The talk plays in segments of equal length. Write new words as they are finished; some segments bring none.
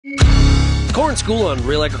Corn School on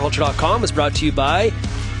RealAgriculture.com is brought to you by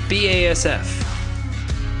BASF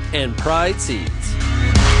and Pride Seeds.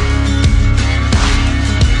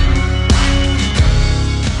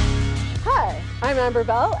 Hi, I'm Amber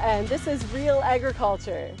Bell, and this is Real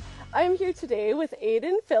Agriculture. I'm here today with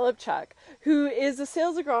Aidan Filipchuk, who is a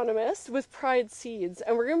sales agronomist with Pride Seeds,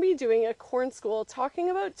 and we're going to be doing a corn school talking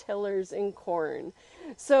about tillers in corn.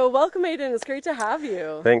 So welcome, Aidan. It's great to have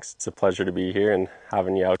you. Thanks. It's a pleasure to be here and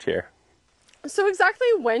having you out here. So exactly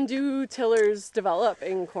when do tillers develop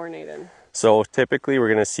in corn, Aidan? So typically we're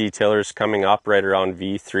going to see tillers coming up right around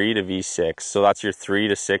V3 to V6. So that's your 3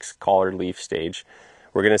 to 6 collared leaf stage.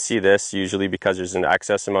 We're going to see this usually because there's an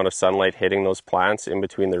excess amount of sunlight hitting those plants in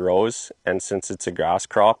between the rows, and since it's a grass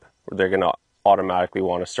crop, they're going to automatically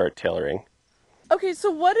want to start tillering. Okay,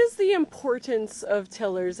 so what is the importance of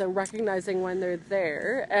tillers and recognizing when they're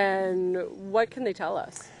there, and what can they tell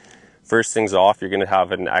us? First things off, you're going to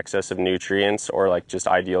have an excess of nutrients or like just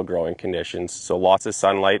ideal growing conditions. So lots of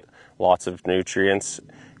sunlight, lots of nutrients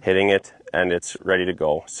hitting it, and it's ready to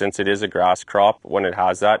go. Since it is a grass crop, when it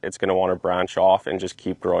has that, it's going to want to branch off and just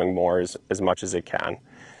keep growing more as much as it can.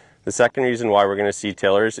 The second reason why we're going to see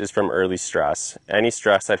tillers is from early stress. Any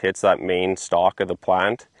stress that hits that main stalk of the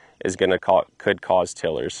plant is going to could cause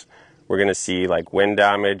tillers. We're going to see like wind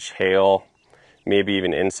damage, hail, maybe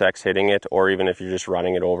even insects hitting it, or even if you're just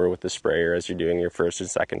running it over with the sprayer as you're doing your first and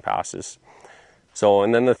second passes. So,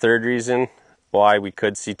 and then the third reason why we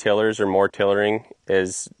could see tillers or more tillering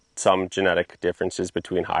is some genetic differences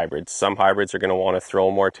between hybrids. Some hybrids are going to want to throw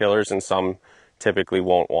more tillers and some typically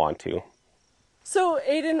won't want to. So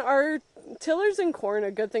Aidan, are tillers in corn a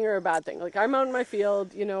good thing or a bad thing? Like, I'm out in my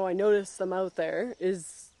field, you know, I notice them out there.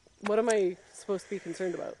 What am I supposed to be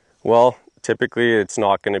concerned about? Well, typically it's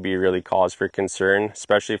not going to be really cause for concern,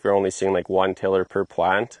 especially if you're only seeing like 1 tiller per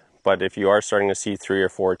plant. But if you are starting to see 3 or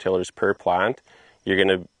 4 tillers per plant, you're going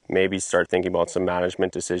to maybe start thinking about some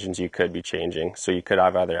management decisions you could be changing. So you could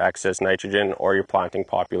have either excess nitrogen or your planting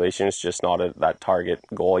population is just not at that target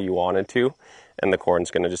goal you wanted to, and the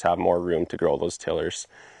corn's going to just have more room to grow those tillers.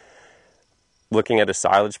 Looking at a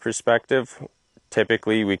silage perspective,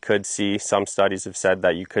 typically we could see, some studies have said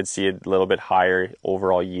that you could see a little bit higher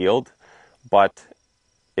overall yield, but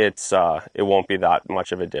it won't be that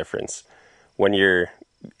much of a difference. When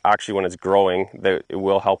it's growing, it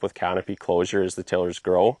will help with canopy closure as the tillers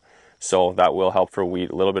grow. So that will help for a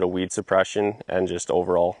little bit of weed suppression and just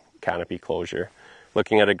overall canopy closure.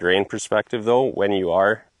 Looking at a grain perspective though, when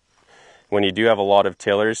you do have a lot of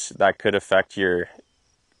tillers, that could affect your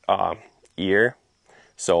ear.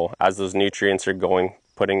 So as those nutrients are getting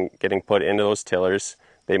put into those tillers,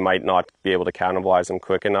 they might not be able to cannibalize them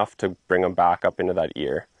quick enough to bring them back up into that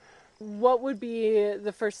ear. What would be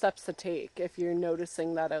the first steps to take if you're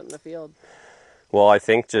noticing that out in the field? Well, I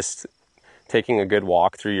think just taking a good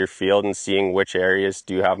walk through your field and seeing which areas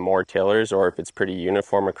do have more tillers or if it's pretty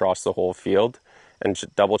uniform across the whole field, and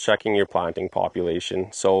double checking your planting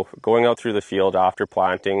population. So going out through the field after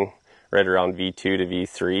planting right around V2 to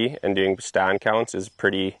V3 and doing stand counts is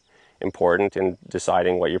pretty important in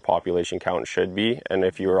deciding what your population count should be and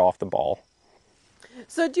if you were off the ball.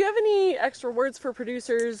 So do you have any extra words for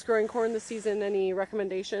producers growing corn this season? Any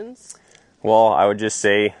recommendations? Well, I would just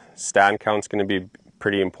say stand count's going to be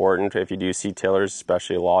pretty important if you do see tillers,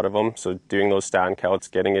 especially a lot of them. So doing those stand counts,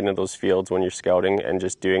 getting into those fields when you're scouting and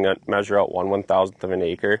just measure out 1/1000th of an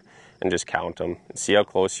acre and just count them. See how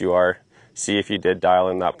close you are. See if you did dial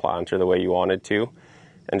in that planter the way you wanted to,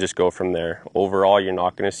 and just go from there. Overall, you're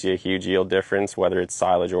not going to see a huge yield difference, whether it's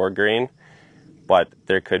silage or grain, but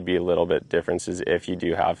there could be a little bit differences if you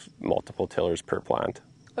do have multiple tillers per plant.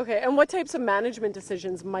 Okay, and what types of management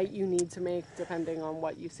decisions might you need to make depending on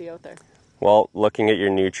what you see out there? Well, looking at your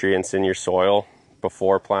nutrients in your soil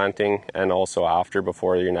before planting and also after,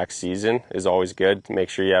 before your next season, is always good. Make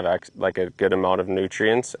sure you have a good amount of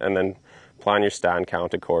nutrients, and then plan your stand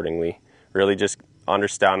count accordingly. Really just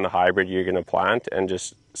understand the hybrid you're going to plant and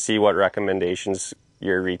just see what recommendations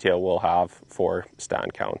your retail will have for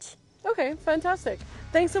stand counts. Okay, fantastic.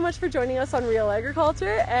 Thanks so much for joining us on Real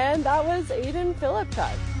Agriculture, and that was Aidan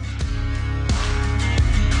Filipchuk.